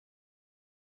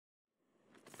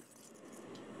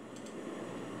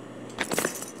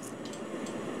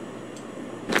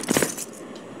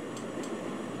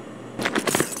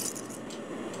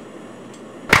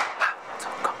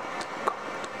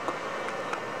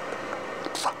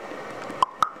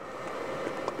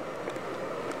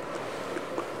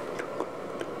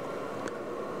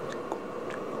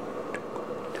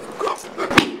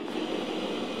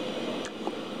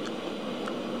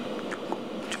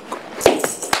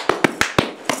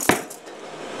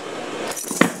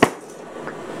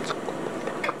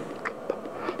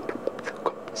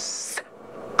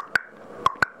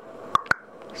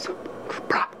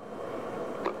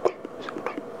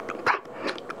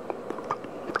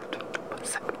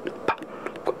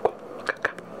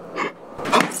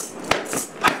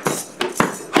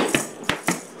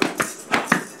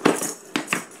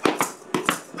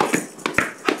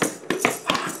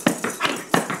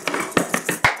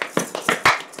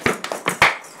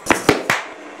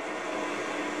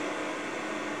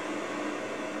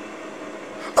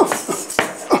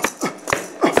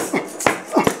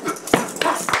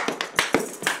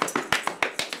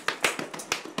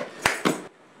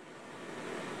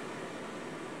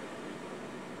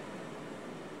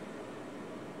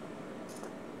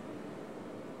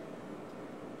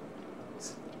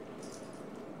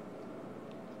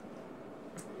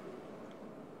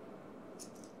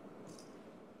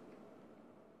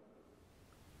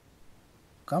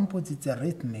Gumboots is a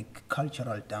rhythmic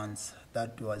cultural dance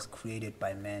that was created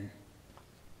by men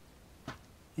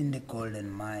in the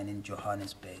golden mine in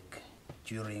Johannesburg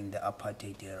during the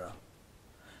apartheid era.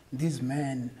 These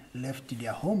men left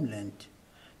their homeland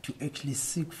to actually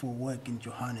seek for work in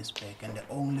Johannesburg, and the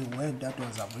only work that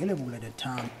was available at the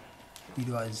time, it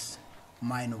was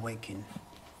mine working.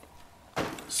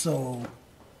 So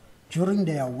during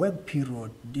their work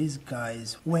period, these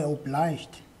guys were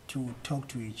obliged to talk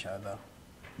to each other.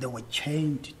 They were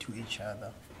chained to each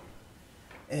other,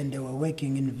 and they were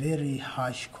working in very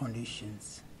harsh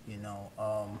conditions. They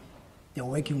were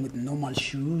working with normal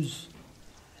shoes,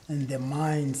 and the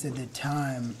mines at the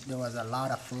time, there was a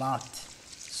lot of flood.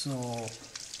 So,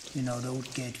 they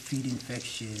would get feed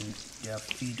infection, their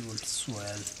feet would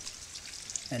swell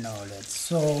and all that.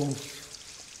 So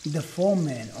the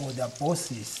foremen or the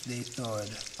bosses, they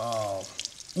thought,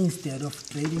 instead of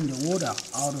draining the water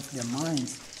out of the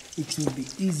mines, it would be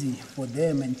easy for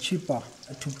them and cheaper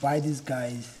to buy these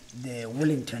guys the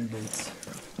Wellington boots.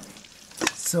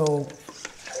 So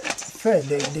first,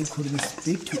 they couldn't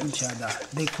speak to each other.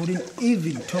 They couldn't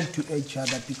even talk to each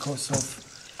other because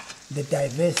of the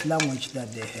diverse language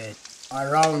that they had.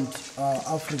 Around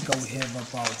Africa, we have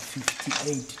about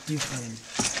 58 different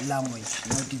languages,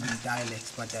 not even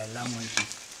dialects, but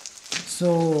languages.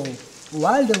 So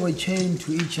while they were chained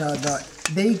to each other,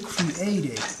 they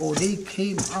created or they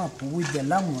came up with the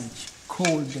language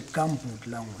called the Gumboot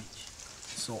language.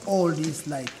 So all this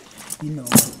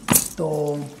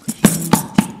storm, heat,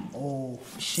 or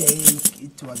shake,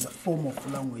 it was a form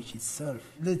of language itself.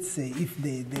 Let's say if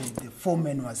the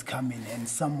foreman was coming and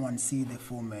someone see the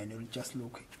foreman, they would just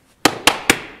look.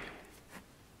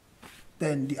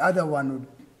 Then the other one would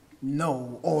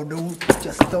know, or they would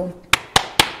just don't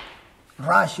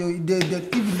rush, or they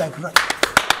even rush.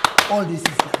 All this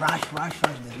is rush,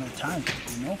 there's no time,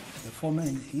 the foreman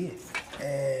is here.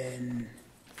 And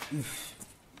if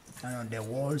the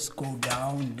walls go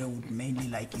down, they would mainly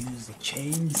use the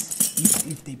chains.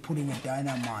 If they put in a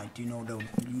dynamite, they would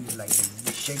use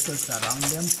the shackles around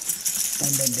them,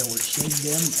 and then they will shake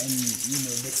them, and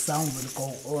the sound will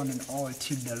go on and on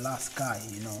till the last guy,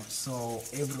 So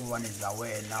everyone is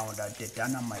aware now that the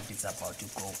dynamite is about to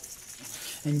go.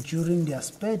 And during their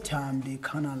spare time, they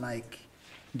kind of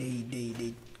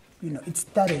it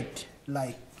started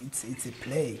like it's a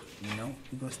play,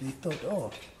 because they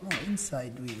thought,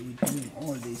 inside we're doing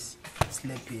all this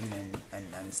slapping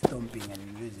and stomping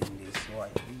and using this. Why,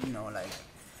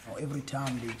 every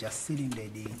time they just sitting there,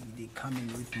 they come in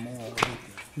with more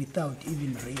without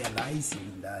even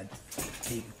realizing that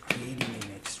they creating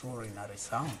an extraordinary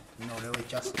sound. They were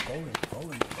just going,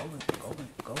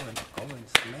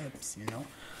 slaps,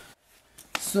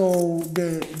 So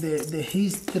the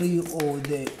history or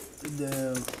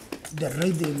the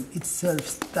rhythm itself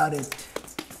started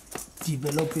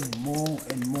developing more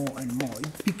and more and more.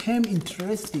 It became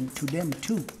interesting to them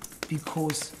too,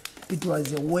 because it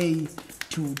was a way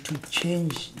to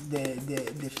change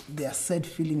their sad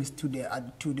feelings to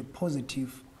the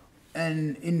positive.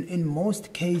 And in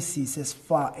most cases, as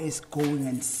far as going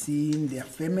and seeing their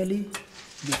family,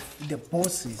 the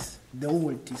bosses, they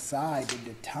will decide at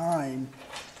the time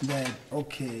that,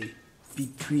 okay,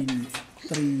 between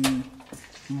 3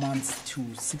 months to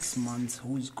 6 months,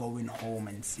 who's going home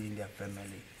and seeing their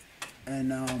family.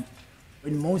 And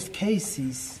in most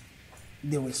cases,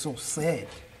 they were so sad,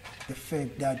 the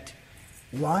fact that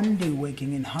one day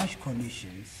working in harsh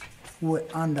conditions, were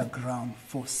underground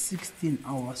for 16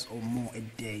 hours or more a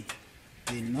day.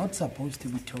 They're not supposed to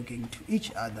be talking to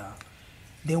each other.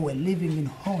 They were living in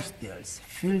hostels,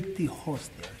 filthy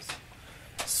hostels.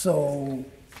 So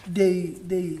they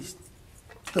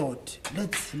thought,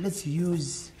 let's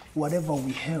use whatever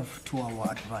we have to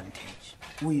our advantage.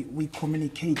 We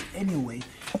communicate anyway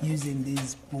using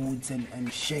these boots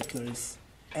and shackles,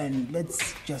 and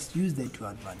let's just use that to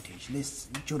advantage.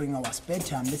 During our spare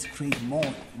time, let's create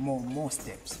more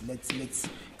steps. Let's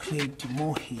create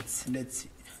more hits. Let's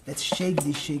shake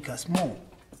these shakers more.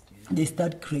 They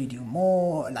start creating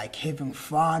more, having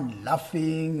fun,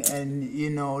 laughing, and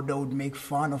they would make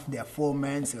fun of their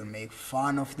foremen, they would make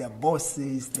fun of their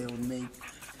bosses, they would make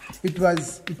it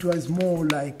was more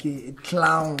like a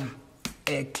clown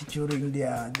act during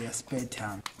their spare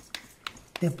time.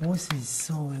 The bosses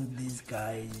saw these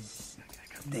guys,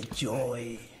 the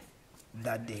joy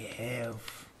that they have,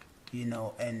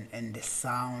 and the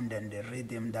sound and the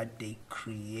rhythm that they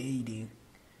creating.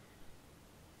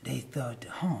 They thought,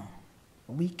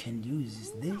 we can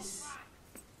use this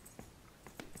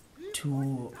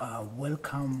to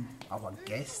welcome our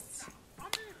guests,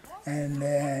 And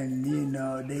then,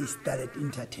 they started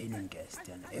entertaining guests,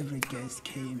 and every guest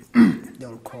came,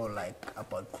 they'll call like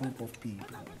about group of people.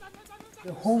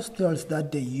 The hostels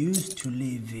that they used to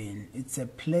live in, it's a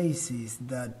places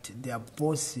that their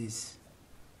bosses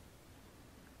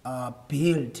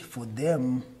built for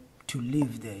them to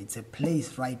live there. It's a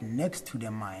place right next to the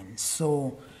mine.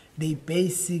 So they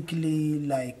basically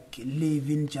like live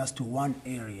in just one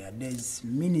area. There's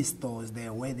mini stores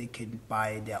there where they can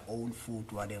buy their own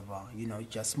food, whatever,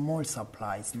 just small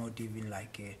supplies, not even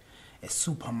like a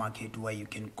supermarket where you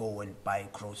can go and buy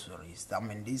groceries. I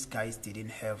mean, these guys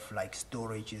didn't have like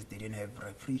storages, they didn't have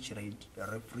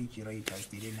refrigerators,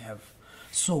 they didn't have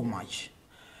so much.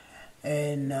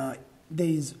 And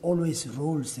there's always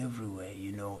rules everywhere,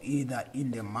 either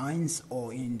in the mines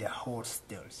or in the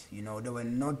hostels. They were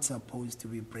not supposed to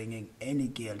be bringing any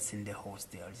girls in the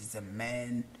hostels. It's a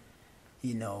man,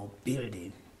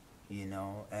 building,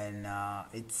 and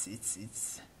it's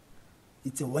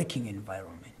a working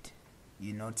environment.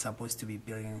 You're not supposed to be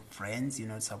bringing friends. You're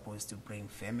not supposed to bring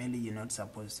family. You're not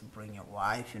supposed to bring your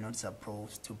wife. You're not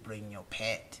supposed to bring your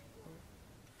pet.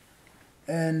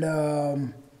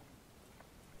 And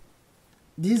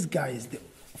these guys,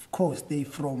 of course, they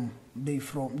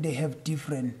have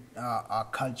different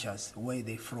cultures where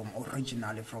they from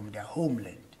originally from their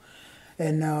homeland.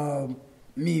 And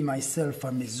me myself,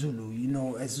 I'm a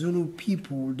Zulu. A Zulu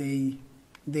people, they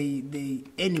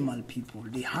animal people,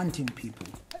 they hunting people.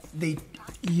 They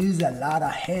use a lot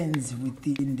of hands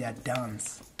within their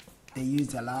dance. They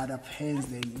use a lot of hands.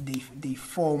 They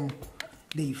form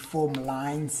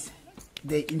lines.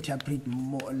 They interpret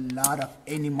a lot of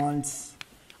animals.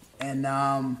 And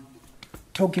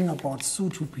talking about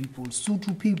Sotho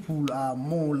people are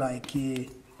more like they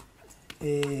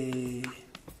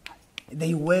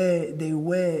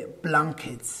wear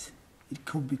blankets. It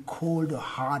could be cold or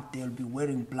hot, they'll be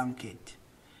wearing blanket.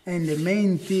 And the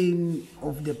main thing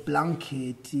of the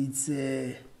blanket is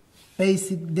they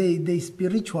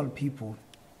spiritual people.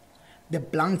 The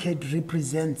blanket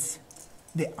represents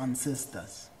the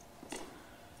ancestors.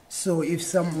 So if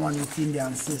someone within the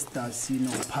ancestors,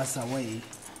 pass away,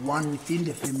 one within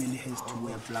the family has to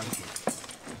wear a blanket.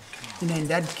 In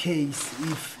that case,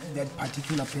 if that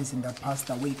particular person that passed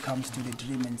away comes to the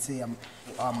dream and say, I'm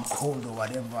cold or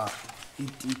whatever,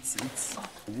 it's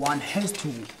one has to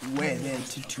wear that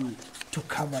to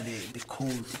cover the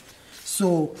cold.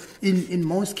 So in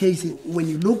most cases, when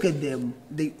you look at them,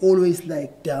 they always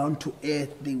like down to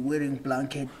earth, they wearing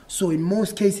blanket. So in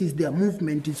most cases, their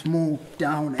movement is more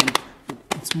down and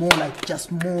it's more like just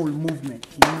small movement,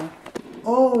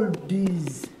 All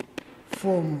these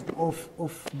form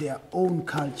of their own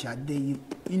culture, they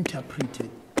interpret it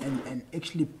and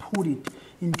actually put it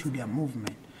into their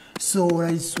movement. So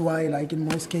that's why, like in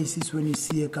most cases, when you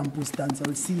see a campus dance,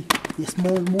 you'll see a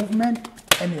small movement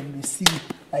and then you see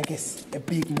like a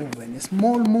big movement. A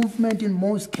small movement in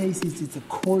most cases is a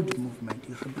cold movement.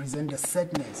 It represents the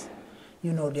sadness,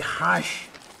 the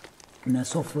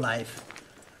harshness of life,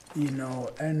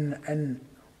 and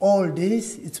all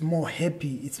this, it's more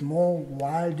happy, it's more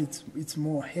wild, it's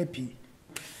more happy.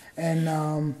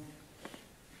 And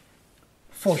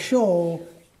for sure,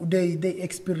 they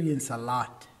experience a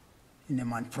lot.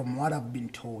 From what I've been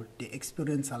told, they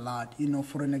experience a lot.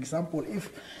 For an example, if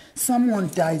someone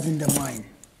dies in the mine,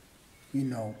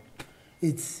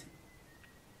 it's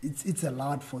a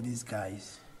lot for these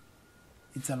guys.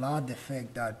 It's a lot, the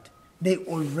fact that they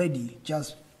already,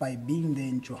 just by being there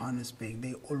in Johannesburg,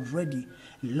 they already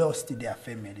lost their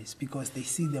families because they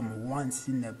see them once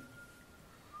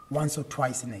or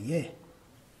twice in a year.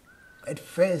 At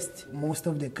first, most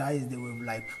of the guys, they were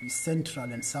like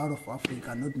Central and South of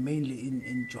Africa, not mainly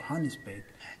in Johannesburg.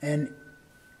 And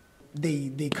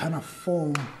they kind of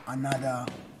form another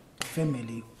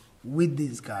family with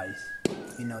these guys,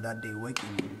 that they work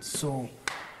in. So,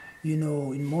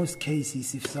 in most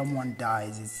cases, if someone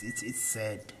dies, it's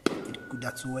sad.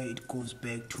 That's where it goes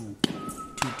back to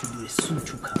the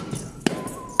Sotho culture.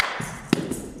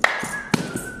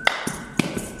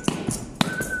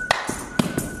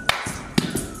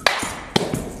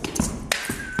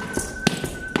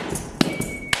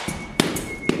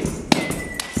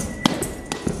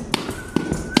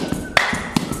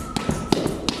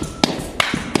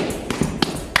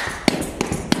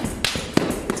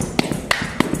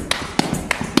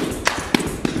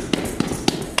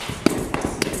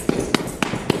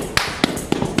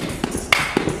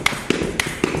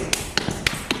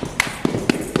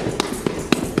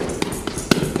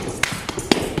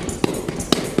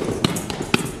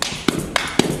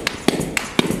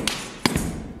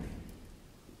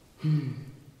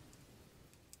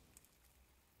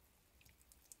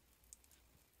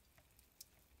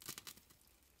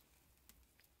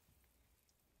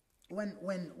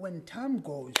 when time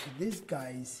goes, these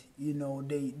guys, you know,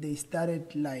 they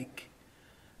started like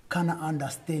kind of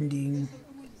understanding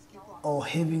or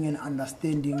having an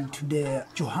understanding to the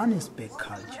Johannesburg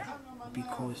culture,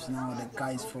 because now the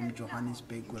guys from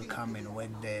Johannesburg will come and work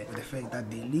there. The fact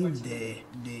that they live there,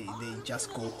 they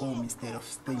just go home instead of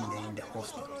staying there in the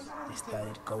hostels. They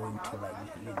started going to, like,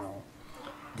 you know,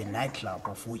 the nightclub,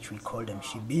 of which we call them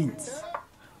shebeens.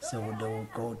 So they will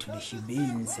go to the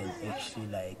shebeens and actually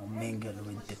like mingle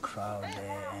with the crowd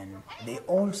there. And they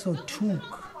also took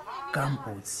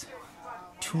Gumboots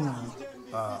to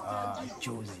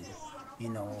Josie. You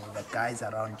know, the guys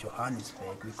around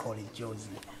Johannesburg, we call it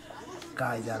Josie.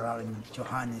 Guys around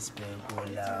Johannesburg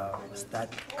will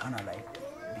start kind of like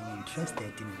be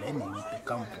interested in learning the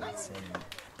Gumboots, and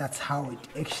that's how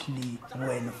it actually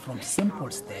went from simple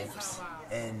steps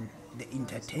and the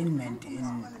entertainment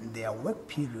in their work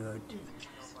period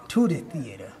to the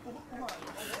theater.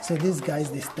 So these guys,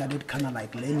 they started kind of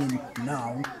like learning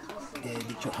now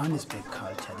the Johannesburg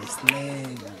culture, the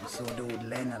slang, so they would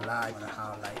learn a lot on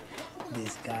how like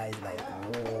these guys like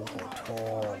walk or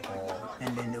talk,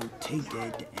 and then they would take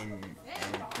that and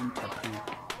interpret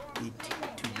it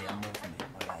to their movement,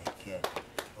 or like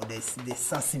or the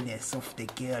sassiness of the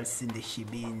girls in the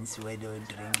shebeens where they were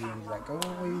drinking, like,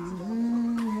 oh,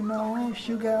 you know,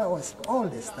 sugar, or all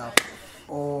this stuff,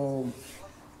 or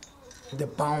the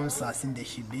bouncers in the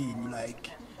shebeen,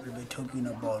 like we were talking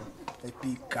about the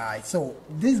big guy. So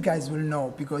these guys will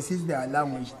know, because it's their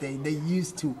language. They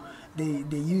used to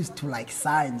like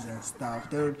signs and stuff.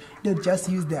 They'll just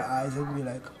use their eyes and be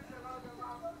like,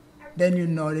 then you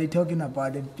know they're talking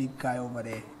about the big guy over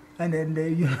there. And then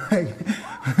you like,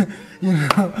 you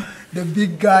know, the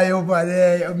big guy over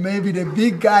there, maybe the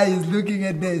big guy is looking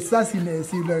at the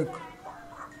sassiness, you like,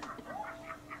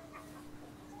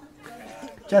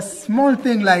 just small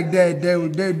thing like that, they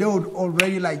would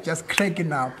already like just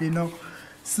cracking up, you know.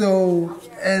 So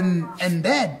and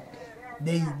then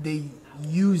they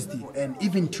used it, and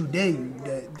even today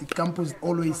the campus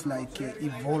always like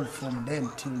evolved from then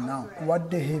till now. What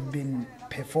they have been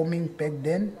performing back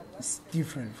then is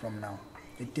different from now.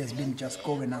 It has been just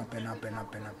going up and up and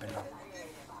up and up and up.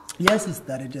 Yes, it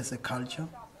started as a culture.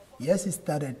 Yes, it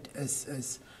started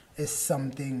as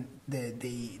something that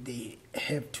they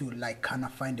have to like kind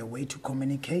of find a way to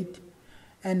communicate,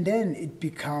 and then it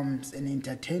becomes an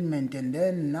entertainment, and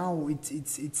then now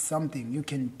it's something you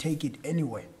can take it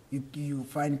anywhere. You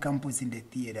find campus in the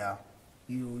theater,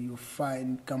 you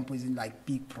find campus in like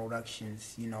big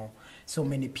productions, you know. So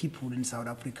many people in South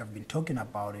Africa have been talking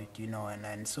about it, you know,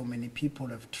 and so many people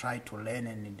have tried to learn,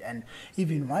 and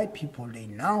even white people, they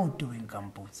now doing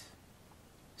campus.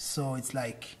 So it's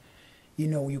like, you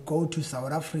know, you go to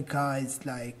South Africa, it's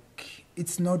like,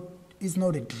 it's not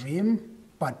a dream,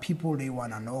 but people, they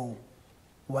want to know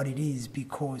what it is,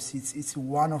 because it's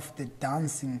one of the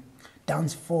dance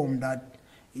form that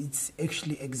it's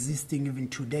actually existing even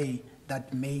today,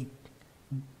 that made,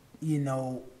 you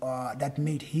know, that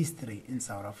made history in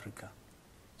South Africa.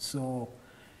 So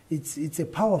it's a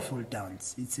powerful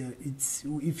dance. It's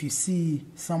if you see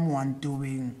someone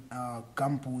doing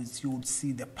Gumboots, you would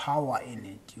see the power in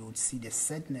it, you would see the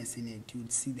sadness in it, you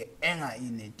would see the anger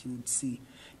in it, you would see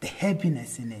the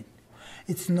happiness in it.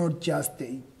 It's not just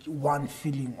the one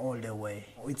feeling all the way.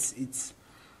 Its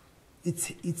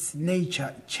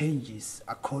nature changes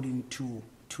according to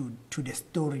the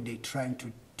story they're trying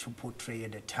to portray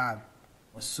at the time.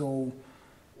 So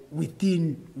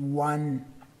within one,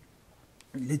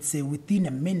 let's say within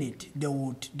a minute, they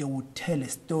would tell a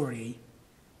story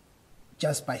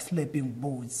just by slapping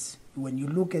boots. When you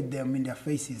look at them in their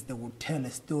faces, they would tell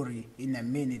a story in a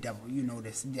minute of, you know,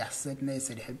 their sadness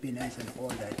and happiness and all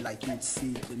that. Like you'd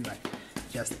see it in like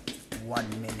just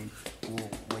 1 minute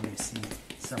when you see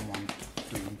someone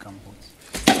doing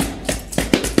Gumboots.